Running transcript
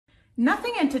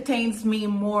Nothing entertains me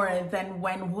more than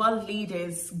when world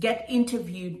leaders get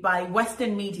interviewed by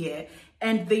Western media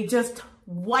and they just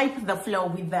wipe the floor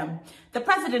with them. The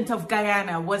president of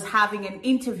Guyana was having an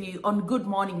interview on Good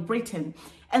Morning Britain,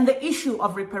 and the issue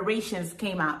of reparations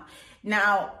came up.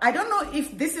 Now, I don't know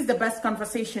if this is the best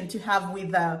conversation to have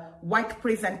with white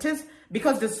presenters,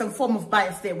 because there's some form of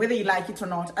bias there, whether you like it or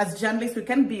not. As journalists, we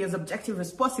can be as objective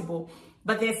as possible,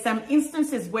 but there's some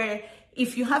instances where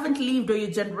if you haven't lived or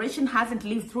your generation hasn't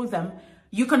lived through them,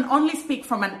 you can only speak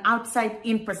from an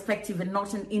outside-in perspective and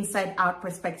not an inside-out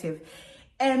perspective.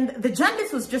 And the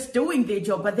journalist was just doing their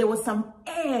job, but there was some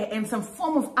air and some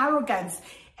form of arrogance.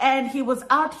 And he was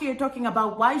out here talking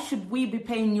about why should we be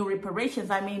paying new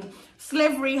reparations? I mean,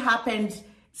 slavery happened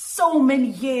so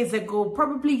many years ago.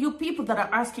 Probably you people that are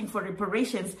asking for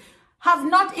reparations have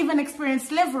not even experienced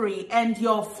slavery, and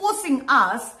you're forcing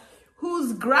us,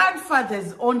 whose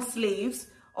grandfathers owned slaves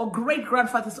or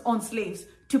great-grandfathers owned slaves,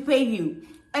 to pay you.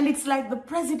 And it's like the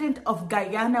president of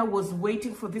Guyana was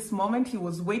waiting for this moment. He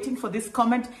was waiting for this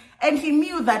comment. And he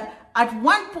knew that at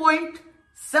one point,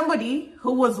 somebody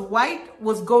who was white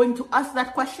was going to ask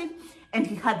that question, and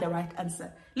he had the right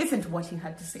answer. Listen to what he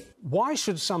had to say. Why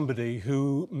should somebody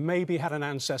who maybe had an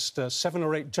ancestor 7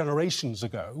 or 8 generations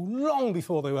ago, long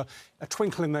before they were a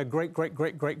twinkle in their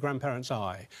great-great-great-great-grandparents'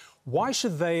 eye, why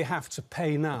should they have to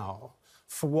pay now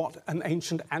for what an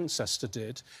ancient ancestor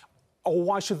did? Or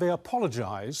why should they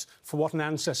apologise for what an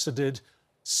ancestor did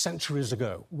centuries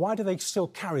ago? Why do they still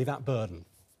carry that burden?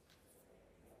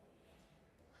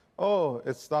 Oh,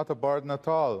 it's not a burden at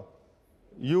all.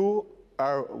 You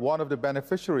are one of the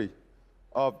beneficiaries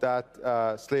of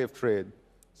that slave trade.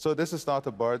 So this is not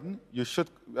a burden. You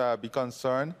should be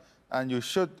concerned, and you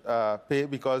should pay,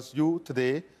 because you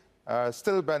today are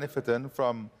still benefiting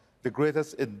from the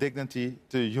greatest indignity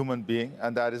to a human being,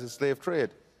 and that is the slave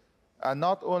trade. And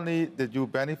not only did you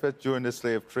benefit during the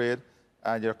slave trade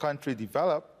and your country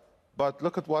developed, but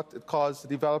look at what it caused the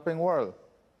developing world.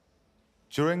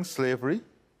 During slavery,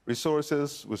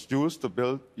 resources was used to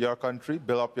build your country,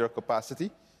 build up your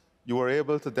capacity. You were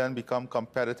able to then become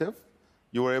competitive.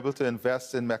 You were able to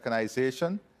invest in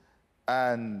mechanization,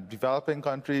 and developing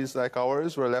countries like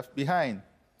ours were left behind.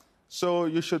 So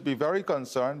you should be very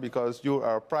concerned, because you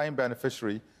are a prime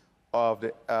beneficiary of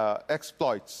the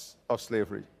exploits of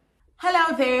slavery.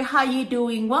 Hello there, how you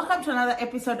doing? Welcome to another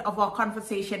episode of our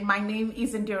conversation. My name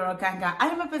is Ndiro Ganga. I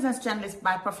am a business journalist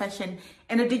by profession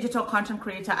and a digital content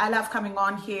creator. I love coming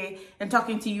on here and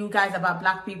talking to you guys about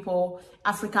Black people,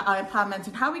 Africa, our empowerment,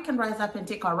 and how we can rise up and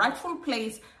take our rightful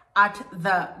place at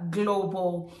the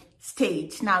global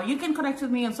stage. Now, you can connect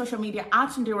with me on social media at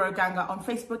Ndiro Ganga on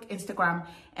Facebook, Instagram,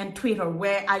 and Twitter,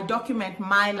 where I document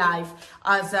my life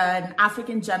as an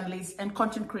African journalist and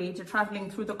content creator traveling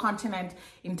through the continent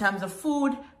in terms of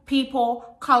food,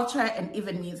 people, culture, and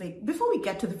even music. Before we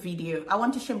get to the video, I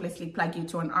want to shamelessly plug you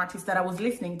to an artist that I was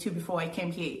listening to before I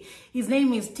came here. His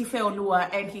name is Tife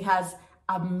Olua, and he has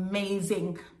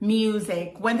amazing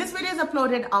music. When this video is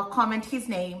uploaded, I'll comment his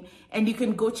name and you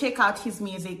can go check out his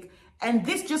music. And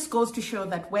this just goes to show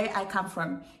that where I come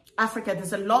from, Africa,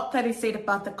 there's a lot that is said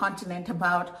about the continent,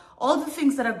 about all the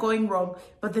things that are going wrong,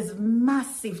 but there's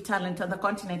massive talent on the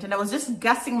continent. And I was just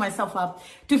gassing myself up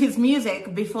to his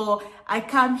music before I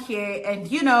come here and,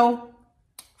 you know,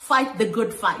 fight the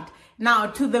good fight. Now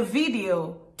to the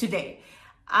video today.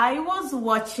 I was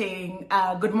watching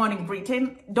Good Morning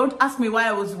Britain. Don't ask me why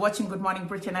I was watching Good Morning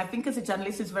Britain. I think as a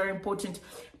journalist, it's very important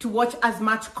to watch as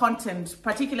much content,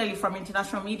 particularly from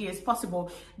international media, as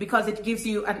possible, because it gives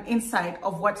you an insight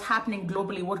of what's happening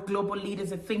globally, what global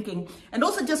leaders are thinking, and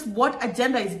also just what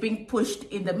agenda is being pushed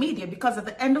in the media, because at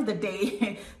the end of the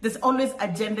day, there's always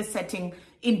agenda setting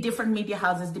in different media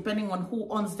houses, depending on who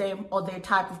owns them or their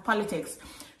type of politics.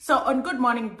 So on Good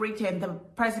Morning Britain, the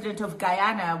president of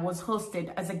Guyana was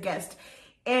hosted as a guest.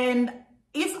 And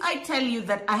if I tell you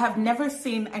that I have never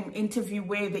seen an interview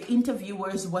where the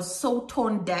interviewers were so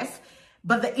tone deaf,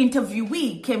 but the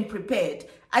interviewee came prepared,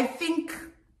 I think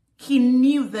he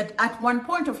knew that at one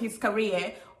point of his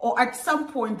career, or at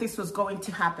some point, this was going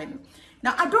to happen.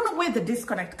 Now, I don't know where the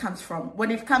disconnect comes from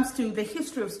when it comes to the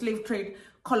history of slave trade,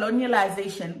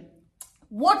 colonialization,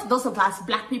 what those of us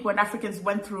Black people and Africans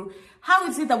went through. How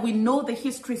is it that we know the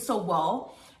history so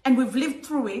well and we've lived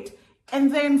through it?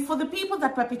 And then for the people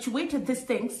that perpetuated these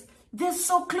things, they're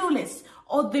so clueless,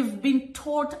 or they've been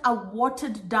taught a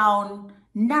watered down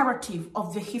narrative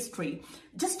of the history.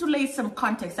 Just to lay some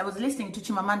context, I was listening to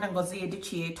Chimamanda Ngozi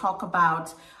Adichie talk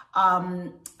about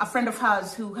a friend of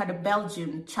hers who had a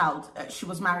Belgian child. She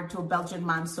was married to a Belgian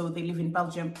man, so they live in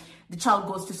Belgium. The child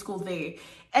goes to school there.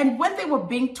 And when they were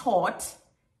being taught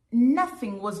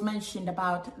nothing was mentioned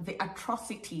about the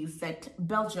atrocities that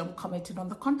Belgium committed on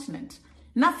the continent.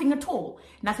 Nothing at all.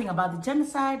 Nothing about the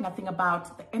genocide, nothing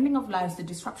about the ending of lives, the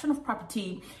disruption of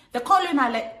property. The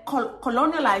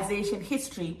colonialization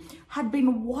history had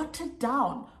been watered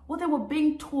down. What they were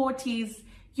being taught is,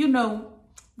 you know,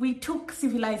 we took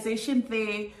civilization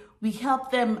there, we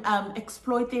helped them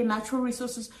exploit their natural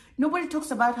resources. Nobody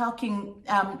talks about how King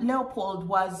Leopold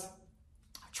was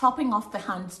chopping off the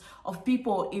hands of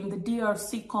people in the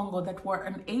DRC Congo that were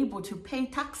unable to pay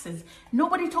taxes.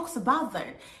 Nobody talks about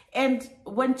that. And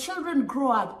when children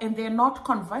grow up and they're not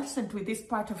conversant with this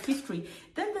part of history,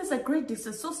 then there's a great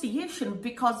disassociation,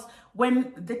 because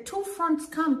when the two fronts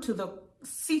come to the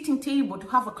seating table to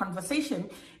have a conversation,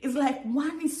 it's like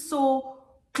one is so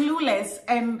clueless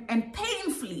and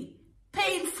painfully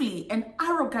and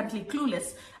arrogantly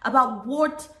clueless about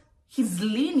what his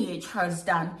lineage has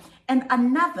done, and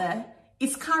another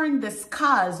is carrying the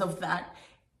scars of that,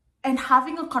 and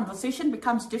having a conversation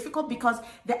becomes difficult because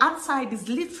the other side is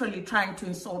literally trying to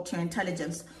insult your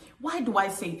intelligence. Why do I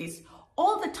say this?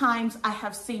 All the times I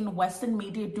have seen Western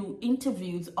media do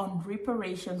interviews on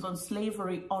reparations, on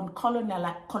slavery, on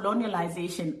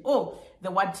colonialization. Oh,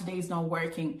 the one today is not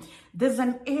working. There's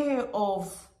an air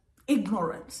of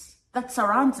ignorance that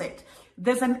surrounds it.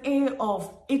 There's an air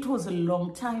of, it was a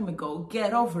long time ago,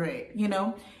 get over it, you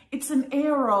know? It's an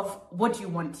air of, what do you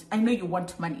want? I know you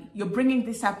want money. You're bringing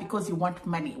this up because you want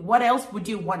money. What else would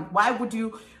you want? Why would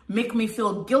you make me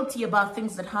feel guilty about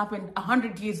things that happened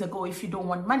 100 years ago if you don't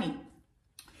want money?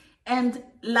 And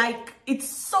like, it's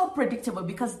so predictable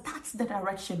because that's the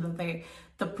direction that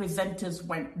the presenters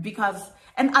went. Because,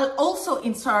 and I'll also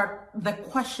insert the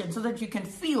question so that you can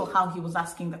feel how he was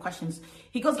asking the questions.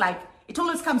 He goes like, it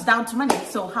always comes down to money.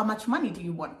 So how much money do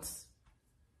you want?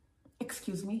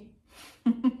 Excuse me.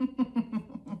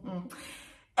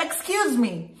 Excuse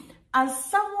me. As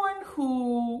someone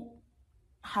who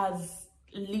has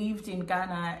lived in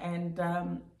Ghana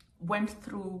and went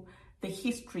through the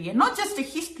history, and not just the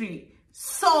history,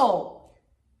 saw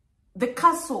the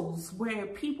castles where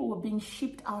people were being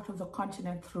shipped out of the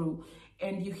continent through,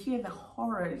 and you hear the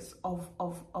horrors of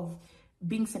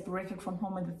being separated from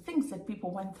home and the things that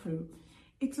people went through,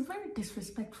 it's very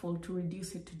disrespectful to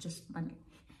reduce it to just money.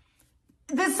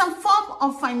 There's some form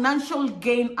of financial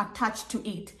gain attached to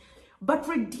it, but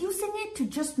reducing it to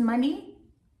just money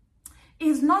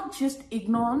is not just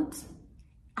ignorant,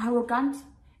 arrogant,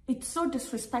 it's so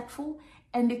disrespectful,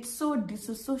 and it's so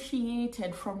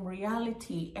disassociated from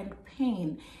reality and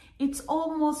pain. It's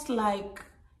almost like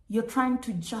you're trying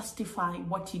to justify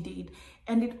what you did.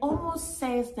 And it almost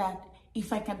says that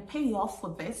if I can pay off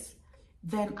for this,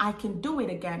 then I can do it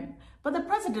again. But the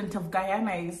president of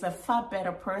Guyana is a far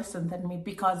better person than me,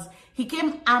 because he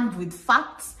came armed with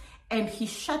facts and he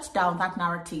shut down that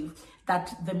narrative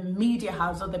that the media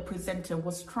house or the presenter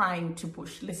was trying to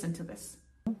push. Listen to this.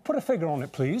 Put a figure on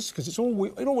it, please, because it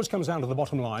always comes down to the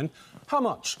bottom line. How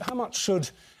much should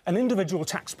an individual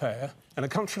taxpayer in a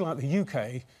country like the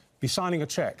UK be signing a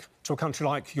cheque to a country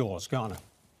like yours, Ghana?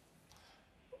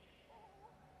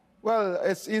 Well,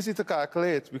 it's easy to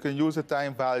calculate. We can use the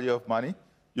time value of money.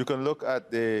 You can look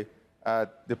at the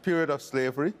period of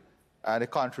slavery and the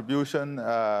contribution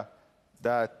well,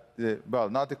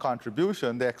 not the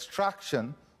contribution, the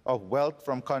extraction of wealth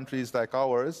from countries like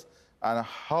ours, and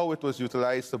how it was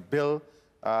utilized to build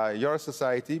your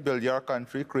society, build your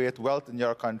country, create wealth in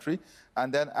your country,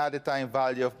 and then add the time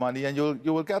value of money, and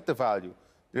you will get the value.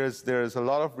 There's a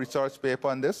lot of research paper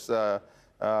on this. A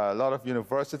lot of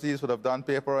universities would have done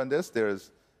paper on this. There's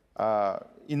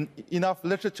enough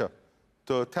literature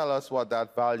to tell us what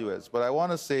that value is. But I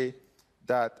want to say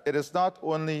that it is not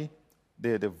only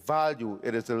the value,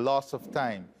 it is the loss of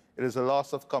time. It is a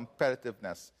loss of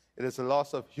competitiveness. It is a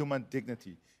loss of human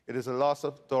dignity. It is a loss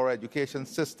of our education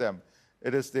system.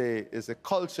 It is the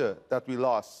culture that we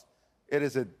lost. It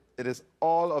is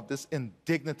all of this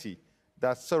indignity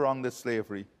that surrounded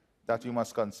slavery that we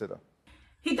must consider.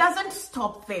 He doesn't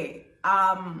stop there.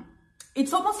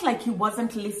 It's almost like he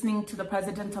wasn't listening to the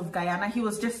president of Guyana. He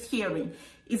was just hearing.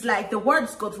 It's like the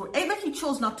words go through. Either he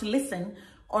chose not to listen,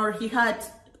 or he had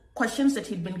questions that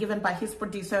he'd been given by his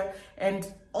producer,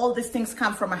 and all these things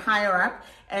come from a higher up,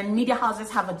 and media houses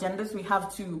have agendas. We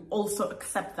have to also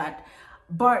accept that.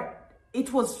 But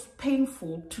it was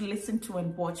painful to listen to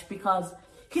and watch, because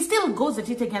he still goes at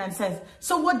it again and says,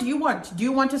 so what do you want? Do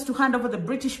you want us to hand over the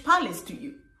British palace to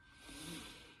you?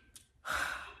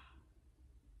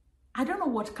 I don't know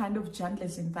what kind of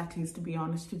journalism that is, to be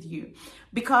honest with you,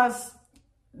 because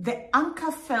the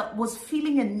anchor was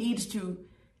feeling a need to,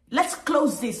 let's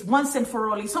close this once and for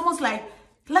all. It's almost like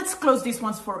Let's close this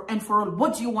once for all.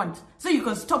 What do you want? So you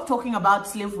can stop talking about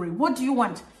slavery. What do you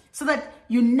want? So that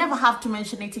you never have to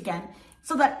mention it again.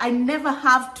 So that I never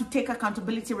have to take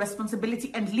accountability,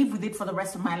 responsibility, and live with it for the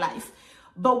rest of my life.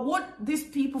 But what these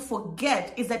people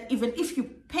forget is that even if you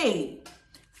pay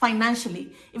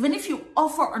financially, even if you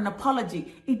offer an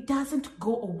apology, it doesn't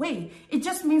go away. It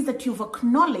just means that you've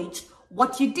acknowledged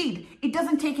what you did. It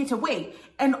doesn't take it away.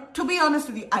 And to be honest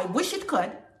with you, I wish it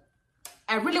could.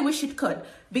 I really wish it could,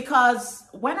 because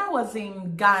when I was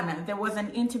in Ghana, there was an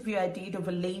interview I did of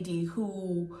a lady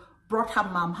who brought her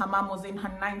mom. Her mom was in her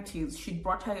 90s. She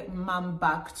brought her mom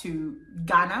back to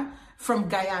Ghana from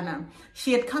Guyana.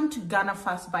 She had come to Ghana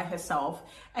first by herself,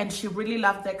 and she really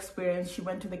loved the experience. She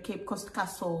went to the Cape Coast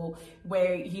Castle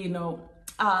where, you know,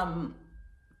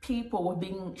 people were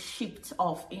being shipped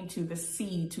off into the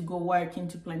sea to go work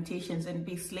into plantations and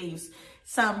be slaves.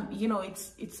 Some, you know,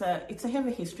 it's a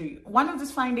heavy history. One of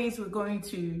these fine days we're going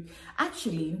to,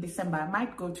 actually in December, I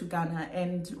might go to Ghana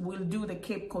and we'll do the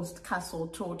Cape Coast Castle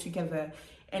tour together.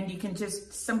 And you can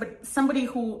just, somebody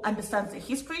who understands the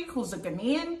history, who's a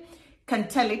Ghanaian, can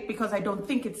tell it, because I don't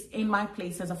think it's in my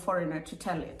place as a foreigner to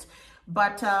tell it.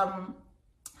 But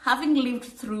having lived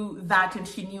through that, and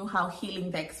she knew how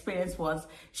healing the experience was,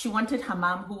 she wanted her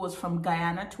mom, who was from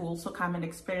Guyana, to also come and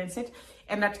experience it.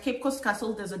 And at Cape Coast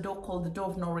Castle, there's a door called the Door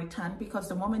of No Return, because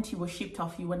the moment you were shipped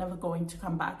off, you were never going to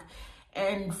come back.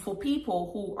 And for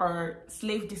people who are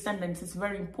slave descendants, it's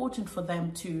very important for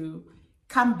them to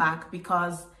come back,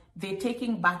 because they're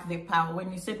taking back their power.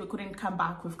 When you said we couldn't come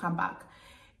back, we've come back.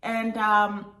 And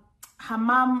her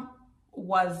mom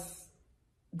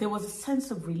there was a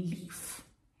sense of relief.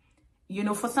 You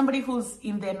know, for somebody who's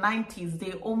in their 90s,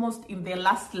 they're almost in their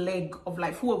last leg of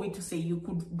life. Who are we to say you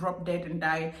could drop dead and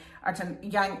die at a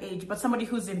young age? But somebody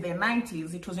who's in their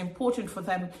 90s, it was important for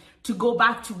them to go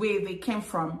back to where they came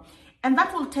from. And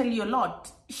that will tell you a lot.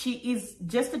 She is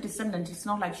just a descendant. It's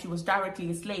not like she was directly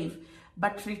a slave,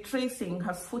 but retracing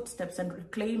her footsteps and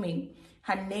reclaiming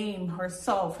her name,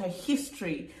 herself, her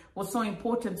history was so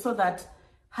important, so that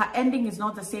her ending is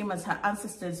not the same as her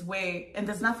ancestors were. And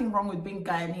there's nothing wrong with being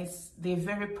Guyanese. They're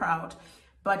very proud.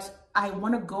 But I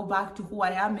want to go back to who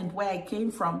I am and where I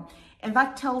came from. And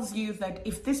that tells you that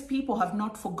if these people have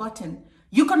not forgotten,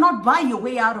 you cannot buy your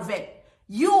way out of it.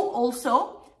 You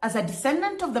also, as a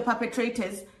descendant of the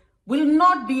perpetrators, will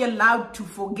not be allowed to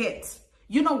forget.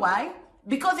 You know why?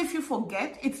 Because if you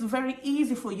forget, it's very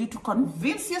easy for you to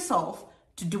convince yourself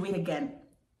to do it again.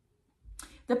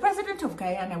 The president of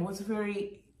Guyana was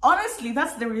very, honestly,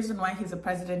 that's the reason why he's a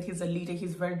president, he's a leader,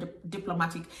 he's very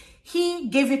diplomatic. He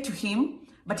gave it to him,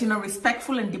 but in a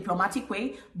respectful and diplomatic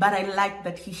way. But I like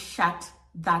that he shut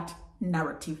that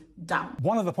narrative down.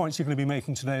 One of the points you're going to be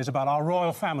making today is about our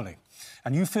royal family.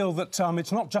 And you feel that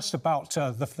it's not just about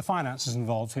the finances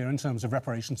involved here in terms of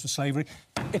reparations for slavery,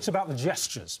 it's about the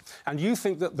gestures. And you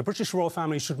think that the British royal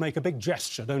family should make a big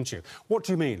gesture, don't you? What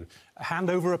do you mean? Hand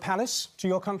over a palace to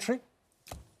your country?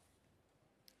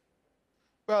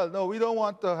 Well, no, we don't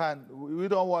want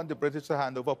the British to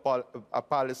hand over a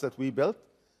palace that we built.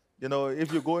 You know,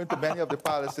 if you go into many of the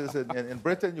palaces in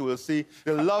Britain, you will see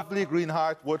the lovely green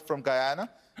heartwood from Guyana.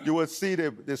 You will see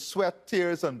the sweat,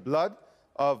 tears, and blood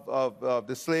of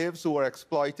the slaves who were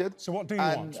exploited. So what do you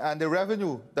want? And the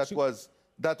revenue that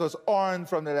was earned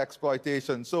from their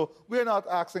exploitation. So we're not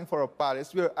asking for a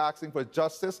palace. We're asking for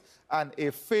justice, and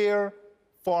a fair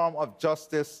form of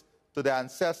justice to the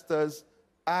ancestors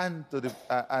and to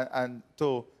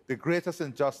the greatest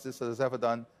injustice that has ever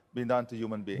been done to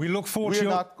human beings. We look forward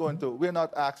to We're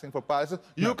not asking for palaces.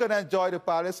 No. You can enjoy the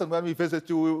palace, and when we visit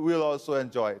you, we'll also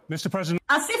enjoy it. Mr. President.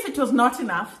 As if it was not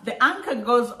enough, the anchor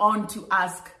goes on to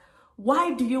ask,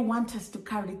 why do you want us to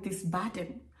carry this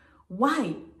burden?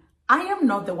 Why? I am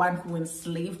not the one who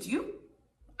enslaved you.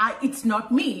 It's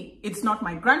not me. It's not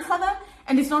my grandfather,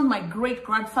 and it's not my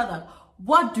great-grandfather.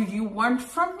 What do you want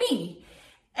from me?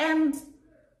 And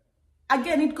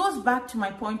again, it goes back to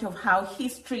my point of how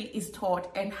history is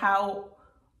taught and how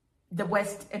the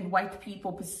West and white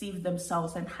people perceive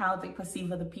themselves and how they perceive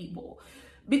other people.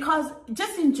 Because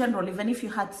just in general, even if you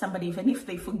hurt somebody, even if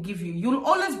they forgive you, you'll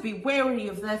always be wary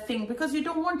of that thing because you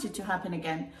don't want it to happen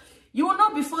again. You will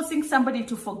not be forcing somebody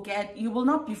to forget. You will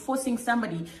not be forcing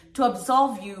somebody to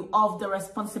absolve you of the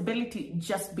responsibility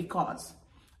just because.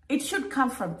 It should come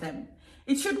from them.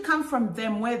 It should come from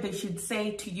them where they should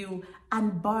say to you,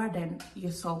 unburden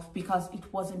yourself because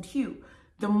it wasn't you.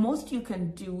 The most you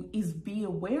can do is be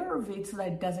aware of it so that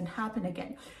it doesn't happen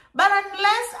again. But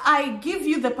unless I give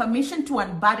you the permission to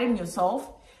unburden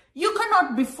yourself, You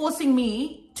cannot be forcing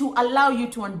me to allow you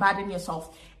to unburden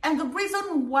yourself. And the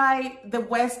reason why the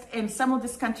West and some of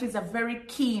these countries are very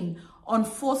keen on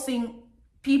forcing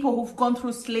people who've gone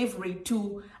through slavery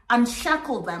to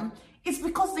unshackle them is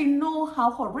because they know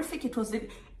how horrific it was.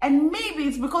 And maybe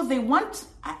it's because they want,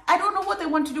 I don't know what they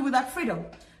want to do with that freedom.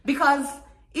 Because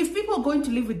if people are going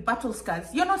to live with battle scars,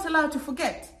 you're not allowed to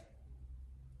forget.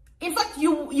 In fact,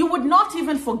 you would not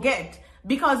even forget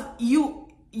because you'll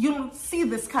see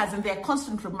the scars and they're a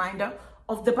constant reminder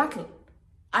of the battle.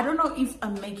 I don't know if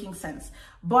I'm making sense,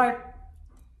 but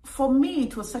for me,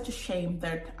 it was such a shame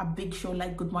that a big show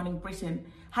like Good Morning Britain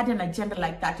had an agenda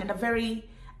like that, and a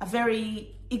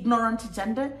very ignorant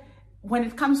agenda. When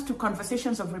it comes to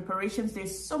conversations of reparations,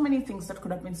 there's so many things that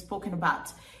could have been spoken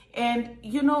about. And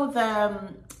you know,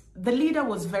 the leader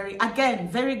was very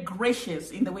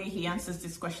gracious in the way he answers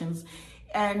these questions.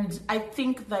 And I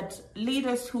think that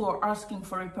leaders who are asking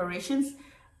for reparations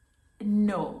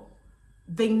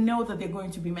they know that they're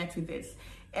going to be met with this.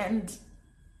 And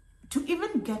to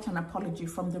even get an apology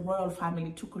from the royal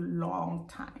family took a long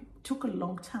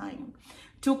time.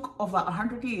 Took over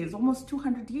 100 years, almost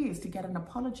 200 years to get an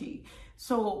apology.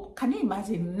 So can you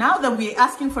imagine now that we're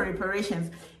asking for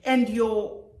reparations and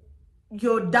you're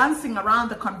dancing around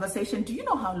the conversation? Do you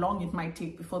know how long it might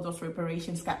take before those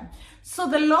reparations come? So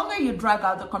the longer you drag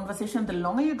out the conversation, the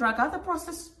longer you drag out the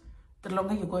process, the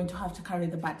longer you're going to have to carry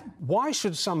the burden. Why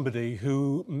should somebody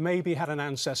who maybe had an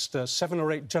ancestor 7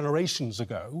 or 8 generations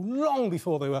ago, long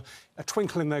before they were a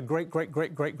twinkle in their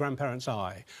great-great-great-great-grandparents'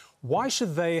 eye, why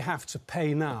should they have to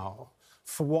pay now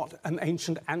for what an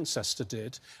ancient ancestor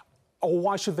did? Or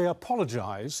why should they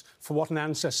apologise for what an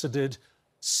ancestor did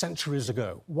centuries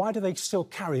ago? Why do they still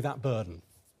carry that burden?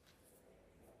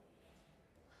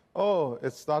 Oh,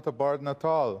 it's not a burden at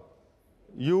all.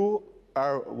 You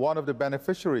are one of the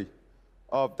beneficiaries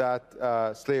of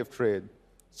that slave trade.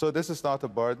 So this is not a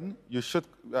burden. You should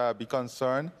be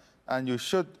concerned and you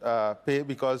should pay,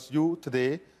 because you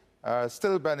today are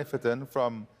still benefiting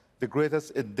from the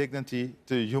greatest indignity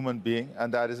to a human being,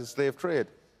 and that is the slave trade.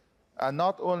 And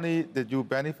not only did you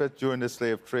benefit during the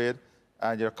slave trade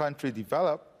and your country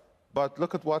developed, but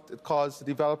look at what it caused the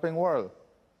developing world.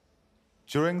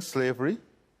 During slavery,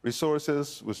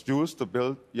 resources was used to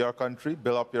build your country,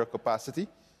 build up your capacity.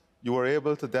 You were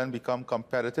able to then become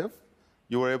competitive.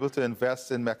 You were able to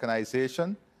invest in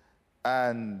mechanization,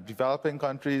 and developing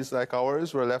countries like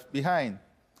ours were left behind.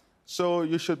 So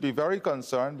you should be very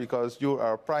concerned because you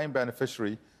are a prime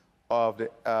beneficiary of the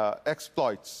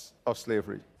exploits of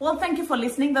slavery. Well, thank you for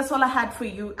listening. That's all I had for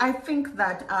you. I think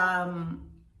that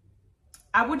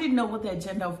I wouldn't know what the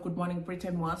agenda of Good Morning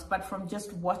Britain was, but from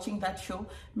just watching that show,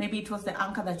 maybe it was the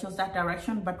anchor that chose that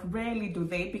direction, but rarely do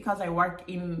they. Because I work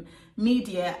in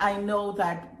media, I know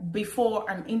that before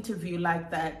an interview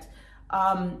like that,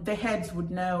 the heads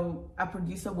would know a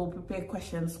producer will prepare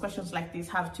questions. Questions like this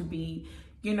have to be,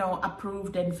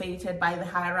 approved and vetted by the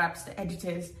higher-ups, the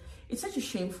editors. It's such a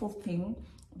shameful thing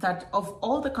that of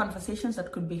all the conversations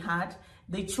that could be had,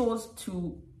 they chose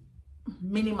to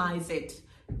minimize it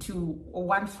to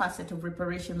one facet of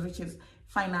reparations, which is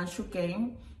financial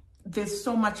gain. There's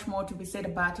so much more to be said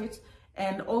about it.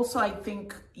 And also, I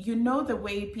think, the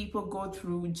way people go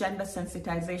through gender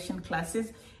sensitization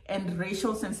classes and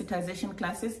racial sensitization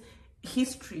classes,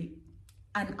 history,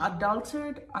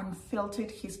 unadulterated, unfiltered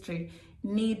history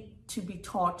need to be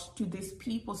taught to these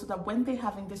people so that when they're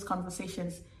having these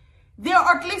conversations, they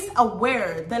are at least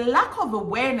aware. The lack of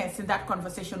awareness in that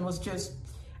conversation was just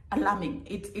alarming.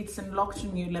 It's unlocked a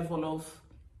new level of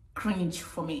cringe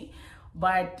for me.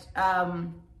 But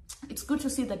it's good to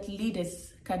see that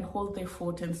leaders can hold their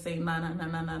fort and say,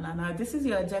 no, this is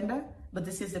your agenda, but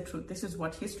this is the truth. This is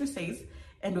what history says,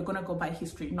 and we're going to go by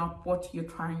history, not what you're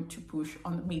trying to push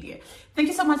on the media. Thank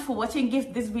you so much for watching.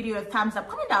 Give this video a thumbs up.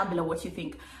 Comment down below what you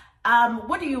think.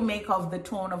 What do you make of the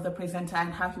tone of the presenter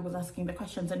and how he was asking the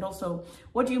questions? And also,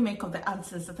 what do you make of the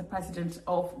answers that the president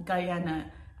of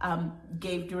Guyana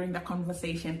gave during the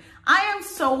conversation? I am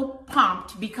so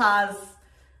pumped because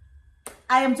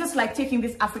I am just like taking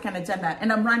this African agenda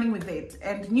and I'm running with it.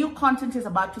 And new content is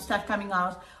about to start coming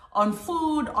out on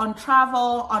food, on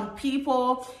travel, on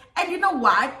people. And you know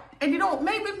what? And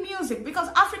maybe music, because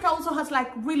Africa also has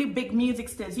like really big music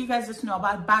stars. You guys just know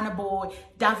about Burna Boy,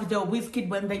 Davido, Wizkid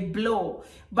when they blow.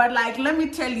 But like, let me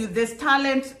tell you, there's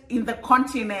talent in the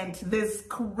continent. There's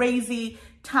crazy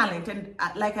talent. And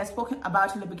like I spoke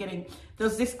about in the beginning,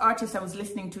 there's this artist I was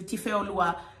listening to,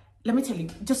 Tifeolua. Let me tell you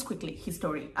just quickly his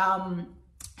story.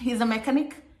 He's a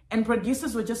mechanic, and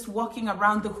producers were just walking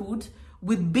around the hood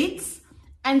with beats,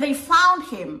 and they found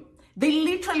him. They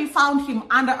literally found him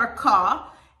under a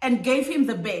car, and gave him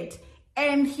the bait.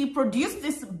 And he produced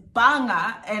this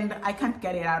banger, and I can't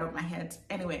get it out of my head.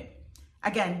 Anyway,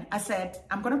 again, I said,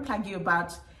 I'm going to plug you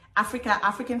about Africa,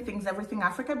 African things, everything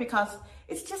Africa, because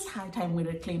it's just high time we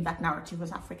reclaim that narrative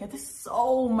as Africa. There's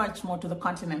so much more to the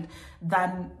continent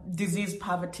than disease,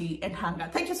 poverty, and hunger.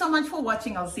 Thank you so much for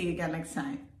watching. I'll see you again next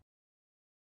time.